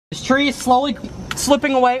tree is slowly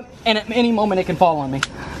slipping away, and at any moment it can fall on me.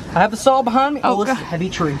 I have the saw behind me. Oh, this is a heavy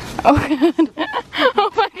tree. Oh god. Oh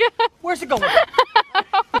my god. Where's it going?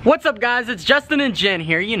 What's up, guys? It's Justin and Jen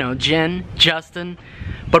here. You know, Jen, Justin.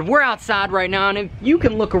 But we're outside right now, and if you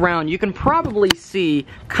can look around, you can probably see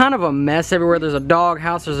kind of a mess everywhere. There's a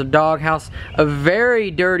doghouse, a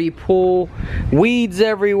very dirty pool, weeds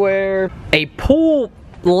everywhere, a pool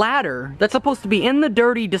ladder that's supposed to be in the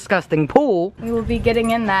dirty, disgusting pool. We will be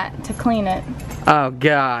getting in that to clean it. Oh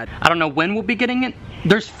god. I don't know when we'll be getting it.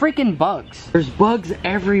 There's freaking bugs. There's bugs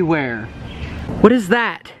everywhere. What is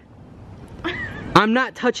that? I'm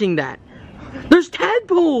not touching that. There's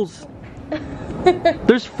tadpoles.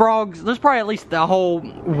 There's frogs. There's probably at least a whole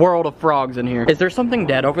world of frogs in here. Is there something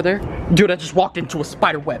dead over there? Dude, I just walked into a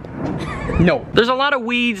spider web. No. There's a lot of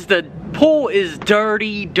weeds. The pool is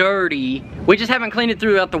dirty. We just haven't cleaned it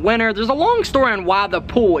throughout the winter. There's a long story on why the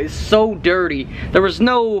pool is so dirty. There was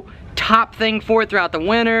no top thing for it throughout the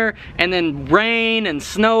winter, and then rain and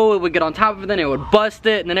snow, it would get on top of it, then it would bust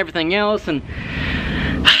it, and then everything else, and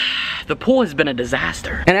the pool has been a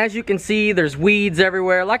disaster. And as you can see, there's weeds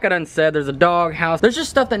everywhere. Like I done said, there's a dog house. There's just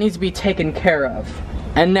stuff that needs to be taken care of.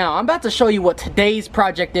 And now, I'm about to show you what today's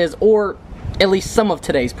project is, or at least some of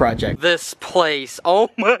today's project. This place, oh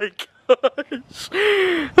my gosh.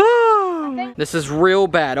 Oh, this is real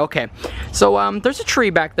bad. Okay, so there's a tree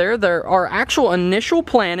back there. Our actual initial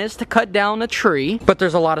plan is to cut down a tree, but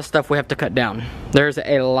there's a lot of stuff we have to cut down. There's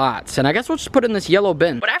a lot, and I guess we'll just put it in this yellow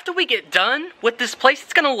bin. But after we get done with this place,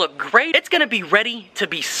 it's gonna look great. It's gonna be ready to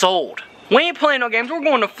be sold. We ain't playing no games. We're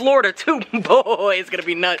going to Florida too. Boy, it's gonna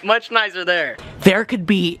be much nicer there. There could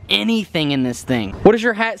be anything in this thing. What does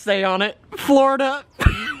your hat say on it? Florida.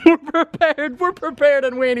 We're prepared,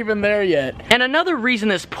 and we ain't even there yet. And another reason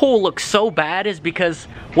this pool looks so bad is because,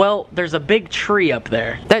 well, there's a big tree up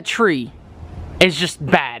there. That tree is just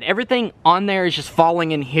bad. Everything on there is just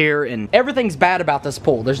falling in here, and everything's bad about this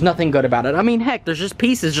pool. There's nothing good about it. I mean, heck, there's just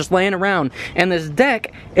pieces just laying around, and this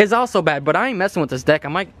deck is also bad, but I ain't messing with this deck. I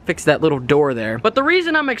might fix that little door there. But the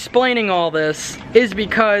reason I'm explaining all this is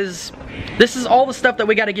because this is all the stuff that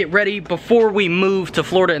we gotta get ready before we move to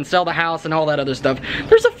Florida and sell the house and all that other stuff.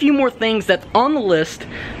 There's a few more things that's on the list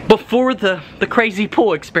before the crazy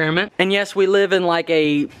pool experiment. And yes, we live in like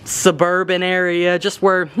a suburban area, just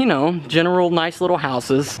where, you know, general nice little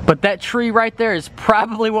houses. But that tree right there is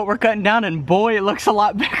probably what we're cutting down, and boy, it looks a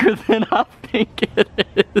lot bigger than I think it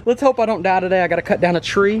is. Let's hope I don't die today. I gotta cut down a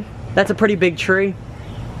tree. That's a pretty big tree.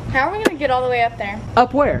 How are we gonna get all the way up there?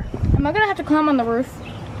 Up where? Am I gonna have to climb on the roof?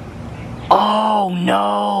 Oh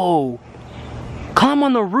no! Climb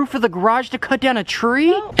on the roof of the garage to cut down a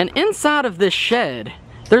tree? No. And inside of this shed,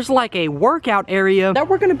 there's like a workout area that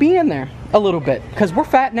we're gonna be in there a little bit, because we're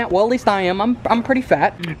fat now. Well, at least I am. I'm pretty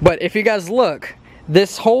fat. But if you guys look,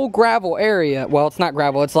 this whole gravel area, well, it's not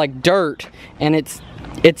gravel, it's like dirt, and it's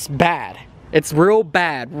bad. It's real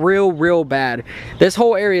bad, real bad. This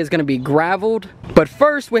whole area is gonna be graveled, but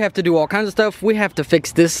first we have to do all kinds of stuff. We have to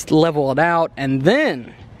fix this, level it out, and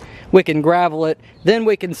then we can gravel it, then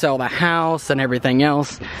we can sell the house and everything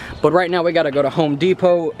else. But right now we gotta go to Home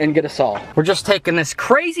Depot and get a saw. We're just taking this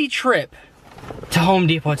crazy trip to Home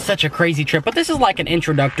Depot. It's such a crazy trip, but this is like an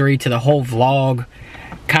introductory to the whole vlog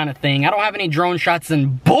kind of thing. I don't have any drone shots,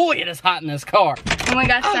 and boy, it is hot in this car. And we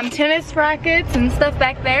got some tennis rackets and stuff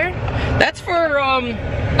back there. That's for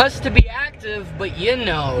us to be active, but you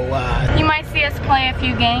know, you might see us play a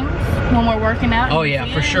few games when we're working out. Oh yeah,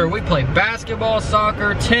 for sure. We play basketball,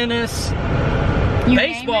 soccer, tennis,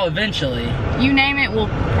 baseball eventually. You name it, we'll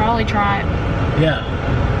probably try it.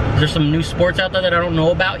 Yeah. There's some new sports out there that I don't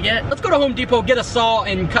know about yet. Let's go to Home Depot, get a saw,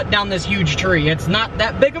 and cut down this huge tree. It's not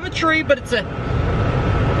that big of a tree, but it's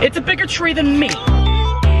a bigger tree than me.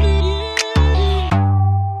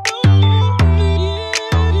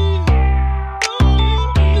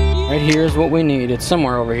 Right here is what we need. It's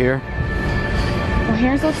somewhere over here. Well,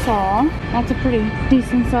 here's a saw. That's a pretty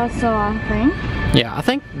decent size saw, I think. Yeah, I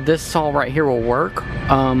think this saw right here will work.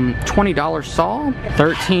 $20 saw,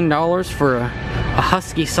 $13 for a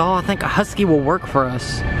Husky saw. I think a Husky will work for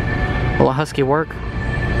us. Will a Husky work?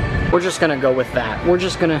 We're just gonna go with that. We're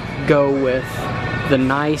just gonna go with the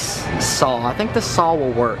nice saw. I think the saw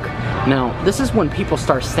will work. Now, this is when people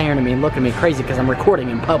start staring at me and looking at me crazy because I'm recording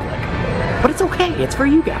in public. But it's okay, it's for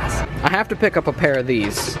you guys. I have to pick up a pair of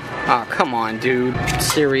these. Oh, come on, dude.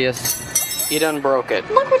 Serious. You done broke it.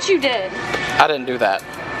 Look what you did. I didn't do that.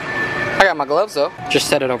 I got my gloves though. Just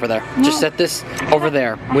set it over there. No. Just set this over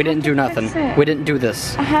there. We didn't do nothing. We didn't do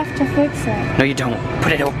this. I have to fix it. No, you don't.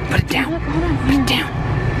 Put it down. Look, hold on. Put it down.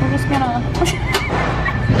 We're just gonna...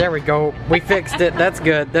 There we go. We fixed it. That's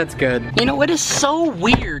good. That's good. You know, it is so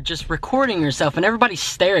weird just recording yourself and everybody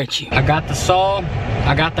stare at you. I got the saw.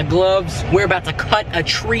 I got the gloves. We're about to cut a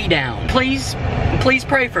tree down. Please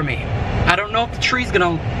pray for me. I don't know if the tree's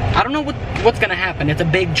gonna, I don't know what's gonna happen. It's a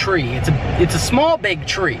big tree. It's a small big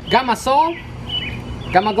tree. Got my saw.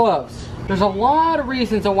 Got my gloves. There's a lot of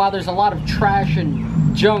reasons on why there's a lot of trash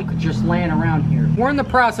and junk just laying around here. We're in the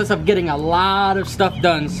process of getting a lot of stuff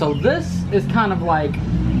done, so this is kind of like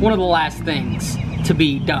one of the last things to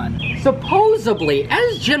be done. Supposedly,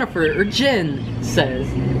 as Jen says,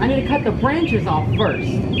 I need to cut the branches off first.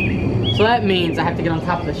 So that means I have to get on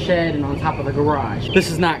top of the shed and on top of the garage. This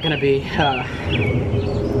is not gonna be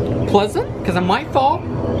pleasant, because I might fall.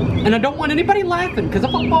 And I don't want anybody laughing, because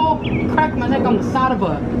if I fall, crack my neck on the side of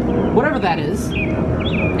a, whatever that is,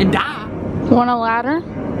 and die. Want a ladder?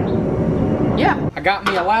 Yeah, I got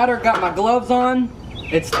me a ladder, got my gloves on.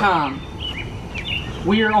 It's time.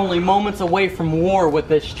 We are only moments away from war with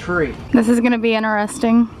this tree. This is gonna be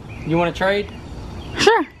interesting. You wanna trade?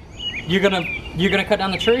 Sure. You're gonna cut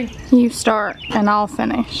down the tree? You start and I'll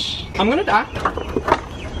finish. I'm gonna die.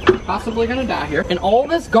 Possibly gonna die here. And all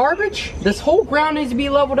this garbage, this whole ground needs to be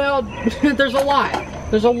leveled out. There's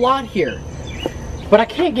a lot here. But I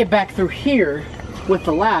can't get back through here with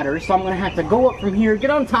the ladder, so I'm gonna have to go up from here, get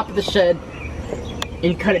on top of the shed,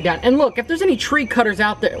 and cut it down. And look, if there's any tree cutters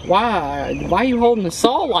out there, why are you holding the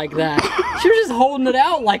saw like that? She was just holding it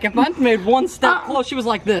out like if I made one step close, she was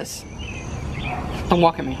like this. Don't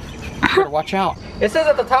walk at me. You better watch out. It says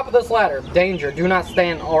at the top of this ladder, danger, do not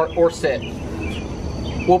stand or sit.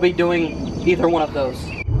 We'll be doing either one of those.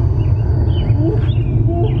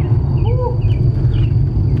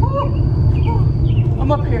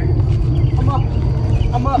 I'm up here.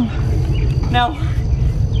 I'm up. Now,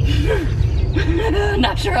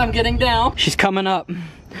 not sure I'm getting down. She's coming up.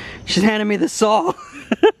 She's handing me the saw.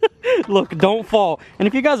 Look, don't fall. And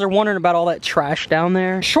if you guys are wondering about all that trash down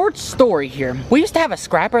there, short story here. We used to have a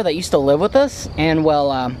scrapper that used to live with us, and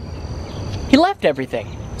well, he left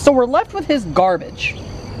everything. So we're left with his garbage.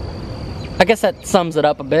 I guess that sums it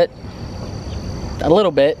up a bit. A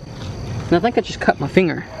little bit. And I think I just cut my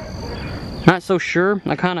finger. Not so sure.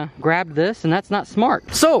 I kind of grabbed this, and that's not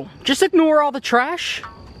smart. So, just ignore all the trash.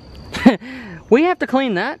 We have to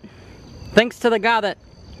clean that. Thanks to the guy that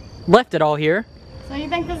left it all here. So you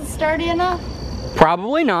think this is sturdy enough?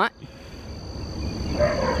 Probably not.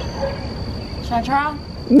 Should I try?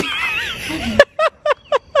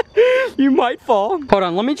 You might fall. Hold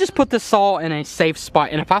on, let me just put the saw in a safe spot.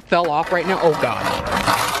 And if I fell off right now, oh God.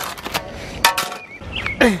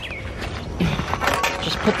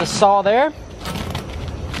 Just put the saw there.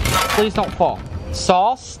 Please don't fall.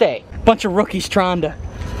 Saw, stay. Bunch of rookies trying to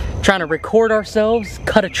record ourselves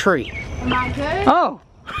cut a tree. Am I good? Oh.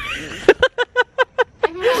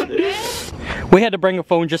 Am I good? We had to bring a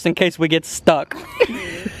phone just in case we get stuck.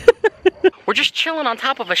 We're just chilling on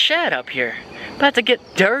top of a shed up here. About to get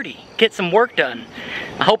dirty, get some work done.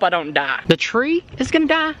 I hope I don't die. The tree is gonna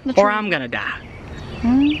die, or I'm gonna die.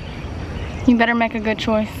 You better make a good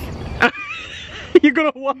choice. You're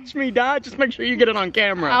gonna watch me die? Just make sure you get it on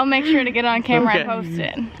camera. I'll make sure to get it on camera and Okay. post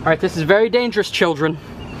it. All right, this is very dangerous, children.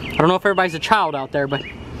 I don't know if everybody's a child out there, but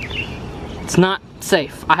it's not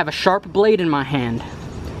safe. I have a sharp blade in my hand,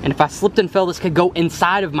 and if I slipped and fell, this could go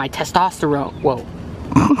inside of my testosterone. Whoa.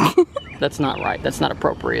 That's not right. That's not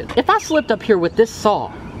appropriate. If I slipped up here with this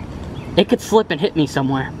saw, it could slip and hit me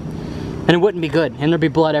somewhere, and it wouldn't be good, and there'd be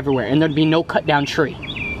blood everywhere, and there'd be no cut down tree,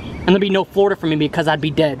 and there'd be no Florida for me because I'd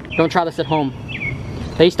be dead. Don't try this at home.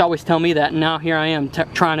 They used to always tell me that, and now here I am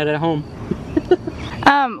trying it at home.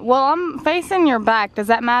 Well, I'm facing your back. Does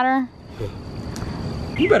that matter?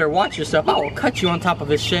 You better watch yourself. I will cut you on top of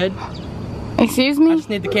this shed. Excuse I me? just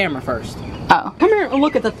need the camera first. Oh. Come here and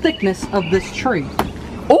look at the thickness of this tree.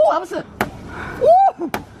 Oh, that was a... Woo!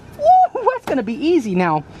 Woo! That's gonna be easy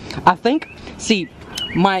now. I think, see,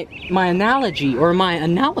 my analogy or my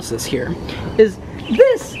analysis here is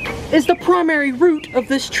this is the primary root of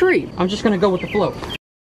this tree. I'm just gonna go with the flow.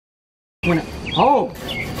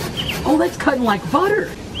 Oh, that's cutting like butter.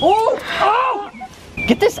 Oh!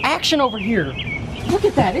 Get this action over here. Look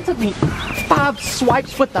at that. It took me 5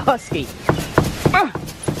 swipes with the Husky.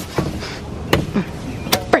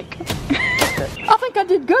 Break. I think I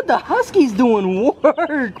did good. The Husky's doing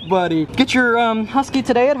work, buddy. Get your Husky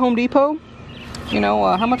today at Home Depot. You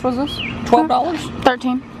know, how much was this? $12?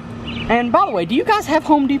 13. And by the way, do you guys have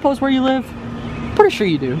Home Depots where you live? Pretty sure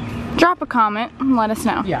you do. Drop a comment and let us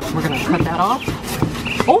know. Yeah, we're gonna cut that off.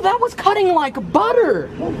 Oh, that was cutting like butter.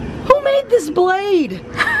 Who made this blade?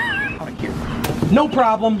 No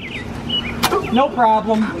problem. No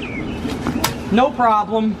problem. No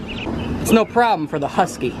problem. It's no problem for the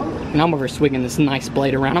husky. And I'm over swinging this nice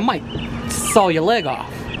blade around. I might saw your leg off.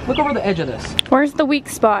 Look over the edge of this. Where's the weak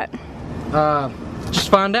spot? Just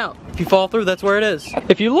find out. If you fall through, that's where it is.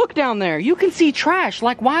 If you look down there, you can see trash.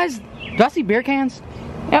 Like, do I see beer cans?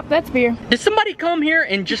 Yep, that's beer. Did somebody come here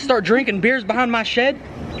and just start drinking beers behind my shed?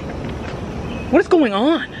 What is going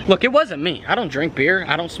on? Look, it wasn't me. I don't drink beer.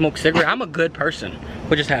 I don't smoke cigarettes. I'm a good person.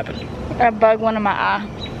 What just happened? I bug one in my eye.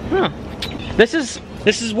 Huh. This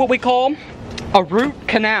is what we call a root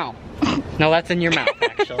canal. No, that's in your mouth,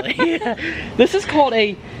 actually. This is called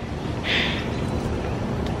a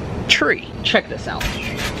tree. Check this out.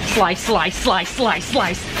 Slice, slice, slice, slice,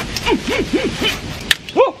 slice.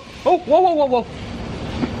 Whoa! Oh, whoa, whoa, whoa, whoa.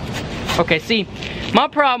 Okay, see, my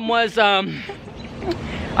problem was,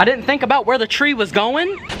 I didn't think about where the tree was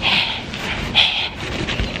going.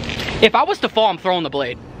 If I was to fall, I'm throwing the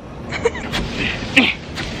blade.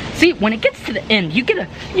 See, when it gets to the end, you get a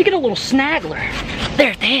little snaggler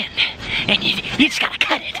there at the end, and you just gotta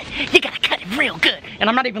cut it. You gotta cut it real good. And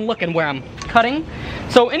I'm not even looking where I'm cutting.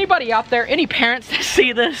 So anybody out there, any parents that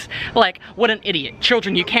see this, like, what an idiot.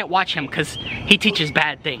 Children, you can't watch him because he teaches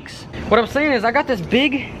bad things. What I'm saying is I got this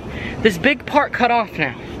big part cut off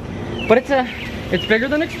now. But it's bigger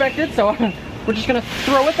than expected, so we're just gonna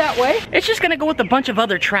throw it that way. It's just gonna go with a bunch of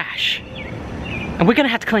other trash. And we're gonna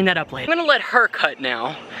have to clean that up later. I'm gonna let her cut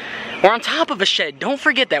now. We're on top of a shed. Don't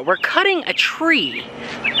forget that. We're cutting a tree.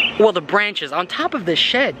 Well, the branches on top of this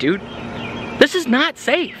shed, dude. This is not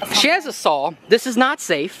safe. She has a saw. This is not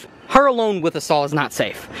safe. Her alone with a saw is not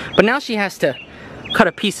safe. But now she has to cut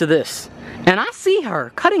a piece of this. And I see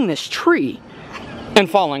her cutting this tree and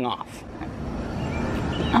falling off.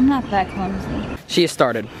 I'm not that clumsy. She has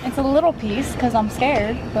started. It's a little piece because I'm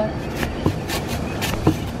scared, but...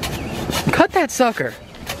 Cut that sucker.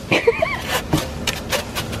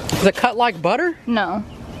 Does it cut like butter? No.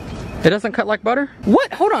 It doesn't cut like butter?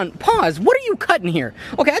 What? Hold on, pause. What are you cutting here?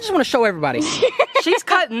 Okay, I just want to show everybody. She's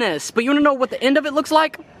cutting this, but you want to know what the end of it looks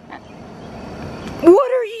like?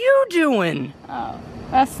 What are you doing? Oh,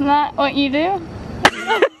 that's not what you do?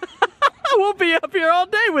 I won't be up here all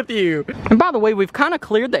day with you. And by the way, we've kind of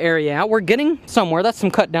cleared the area out. We're getting somewhere. That's some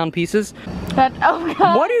cut down pieces. But, oh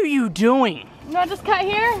God. What are you doing? Do I just cut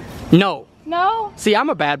here? No. No? See, I'm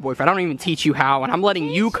a bad boyfriend. I don't even teach you how, and I'm letting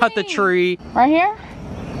you cut the tree. Right here?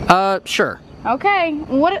 Sure. Okay.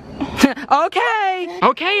 What? Okay.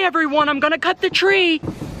 Okay, everyone, I'm gonna cut the tree.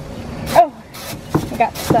 Oh, I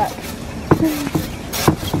got stuck.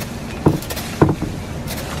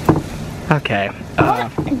 Okay.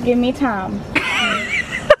 Give me time.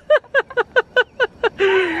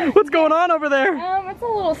 What's going on over there? It's a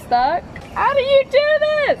little stuck. How do you do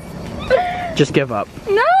this? Just give up.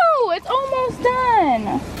 No, it's almost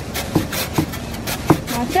done.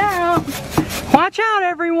 Watch out. Watch out,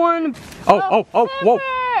 everyone. Oh, whoa.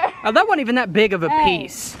 That wasn't even that big of a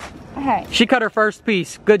piece. Hey. She cut her first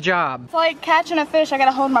piece. Good job. It's like catching a fish. I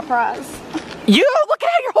gotta hold my prize. You, look at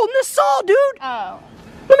how you're holding this saw, dude. Oh.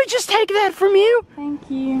 Let me just take that from you. Thank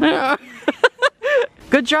you.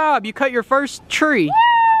 Good job. You cut your first tree.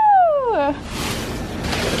 Woo!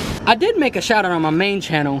 I did make a shout out on my main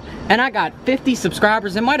channel, and I got 50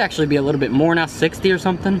 subscribers. It might actually be a little bit more now, 60 or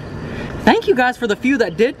something. Thank you guys for the few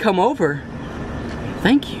that did come over.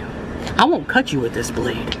 Thank you. I won't cut you with this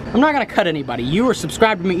blade. I'm not gonna cut anybody. You are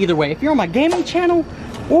subscribed to me either way. If you're on my gaming channel,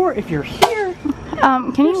 or if you're here,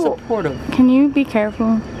 can you're you supportive. Can you be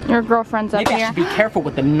careful? Your girlfriend's up Maybe here. I should be careful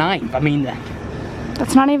with the knife. I mean,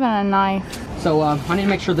 that's not even a knife. so I need to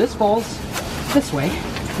make sure this falls this way.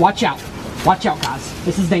 Watch out. Watch out, guys.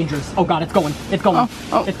 This is dangerous. Oh God, it's going. It's going.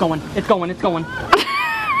 Oh. It's going. It's going. It's going.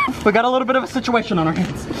 We got a little bit of a situation on our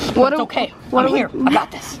hands. But it's okay. I'm here. I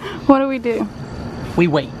got this. What do we do? We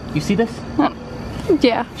wait. You see this?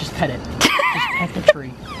 Yeah. Just pet it. Just pet the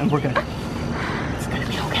tree, and we're good. It's gonna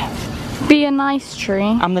be okay. Be a nice tree.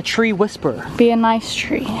 I'm the tree whisperer. Be a nice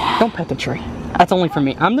tree. Don't pet the tree. That's only for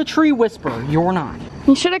me. I'm the tree whisperer. You're not.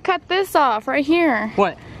 You should have cut this off right here.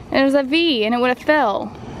 What? There's a V, and it would have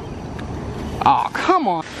fell. Oh, come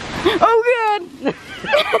on. Oh God.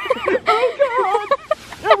 Oh God.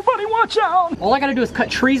 Everybody watch out. All I gotta do is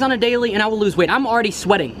cut trees on a daily and I will lose weight. I'm already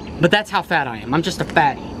sweating, but that's how fat I am. I'm just a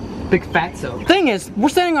fatty. Big fatso. Thing is, we're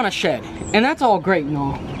standing on a shed, and that's all great and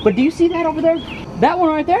all. But do you see that over there? That one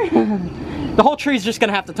right there? The whole tree's just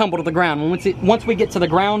gonna have to tumble to the ground. Once we get to the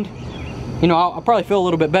ground, you know, I'll probably feel a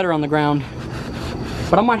little bit better on the ground.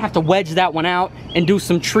 But I might have to wedge that one out and do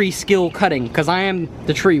some tree skill cutting, because I am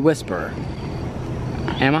the tree whisperer.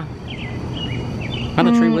 Am I? I'm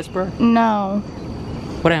the tree whisperer? No.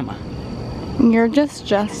 What am I? You're just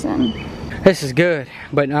Justin. This is good,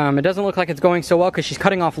 but it doesn't look like it's going so well because she's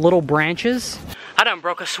cutting off little branches. I done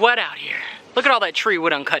broke a sweat out here. Look at all that tree we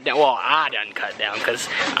done cut down. Well, I done cut down because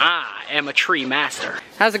I am a tree master.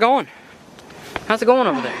 How's it going? How's it going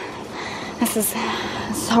over there? This is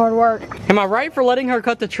hard work. Am I right for letting her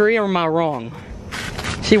cut the tree or am I wrong?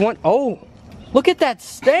 She went, oh, look at that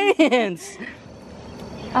stance.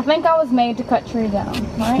 I think I was made to cut trees down,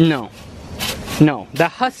 right? No. No, the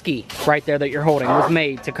husky right there that you're holding was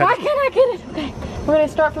made to cut. Why can't I get it? Okay, we're gonna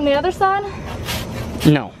start from the other side?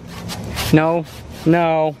 No. No.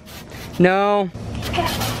 No. No.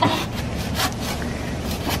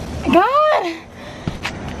 God!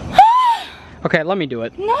 Okay, let me do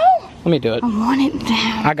it. No! Let me do it. I want it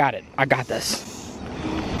down. I got it. I got this.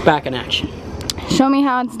 Back in action. Show me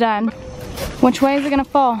how it's done. Which way is it gonna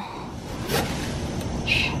fall?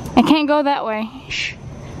 I can't go that way. Shh.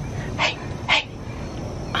 Hey, hey.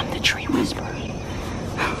 I'm the tree whisperer.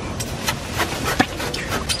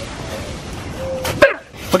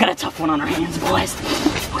 We got a tough one on our hands, boys.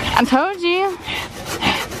 I told you.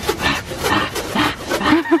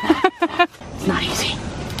 It's not easy.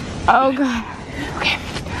 Oh God. Okay.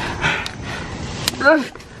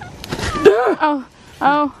 Oh.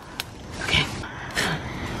 Oh. Okay.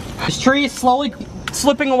 This tree is slowly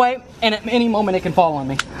slipping away, and at any moment it can fall on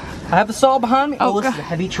me. I have the saw behind me. Oh, this is a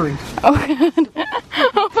heavy tree. Oh God.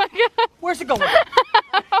 Oh my God. Where's it going? Go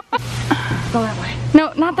that way.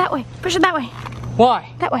 No, not that way. Push it that way.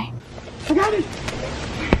 Why? That way. I got it.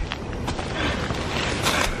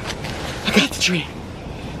 I got the tree.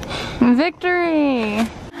 Victory.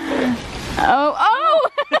 Oh, oh!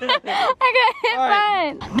 I got hit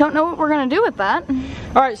by it. Don't know what we're gonna do with that.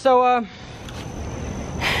 All right, so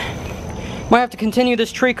might have to continue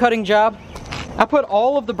this tree cutting job. I put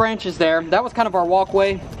all of the branches there. That was kind of our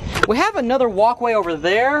walkway. We have another walkway over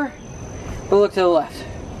there, but look to the left.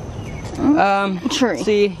 Tree.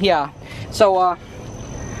 See, yeah. So,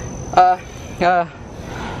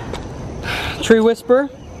 tree whisperer.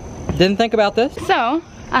 Didn't think about this. So,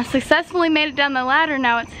 I successfully made it down the ladder.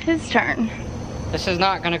 Now it's his turn. This is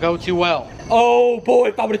not gonna go too well. Oh boy,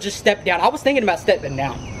 if I would've just stepped down. I was thinking about stepping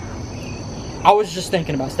down. I was just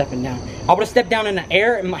thinking about stepping down. I would've stepped down in the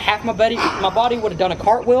air and half my body would've done a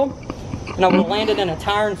cartwheel. And I would've landed in a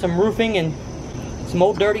tire and some roofing and some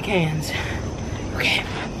old dirty cans. Okay.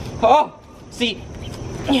 Oh, see.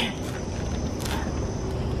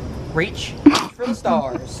 Reach for the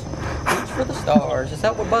stars. Reach for the stars. Is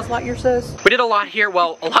that what Buzz Lightyear says? We did a lot here.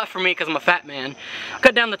 Well, a lot for me because I'm a fat man.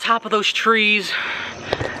 Cut down the top of those trees.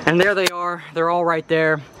 And there they are. They're all right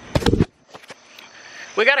there.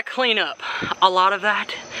 We gotta clean up a lot of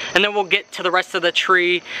that. And then we'll get to the rest of the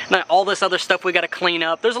tree. And all this other stuff we gotta clean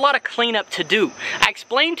up. There's a lot of cleanup to do. I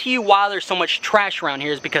explained to you why there's so much trash around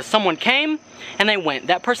here is because someone came and they went.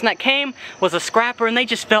 That person that came was a scrapper and they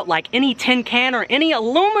just felt like any tin can or any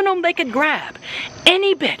aluminum they could grab.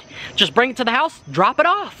 Any bit. Just bring it to the house, drop it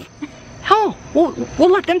off. Hell, we'll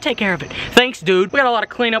let them take care of it. Thanks, dude. We got a lot of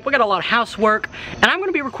cleanup, we got a lot of housework, and I'm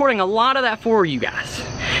gonna be recording a lot of that for you guys.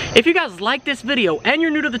 If you guys like this video and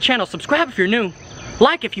you're new to the channel, subscribe if you're new,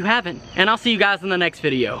 like if you haven't, and I'll see you guys in the next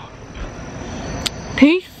video.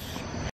 Peace.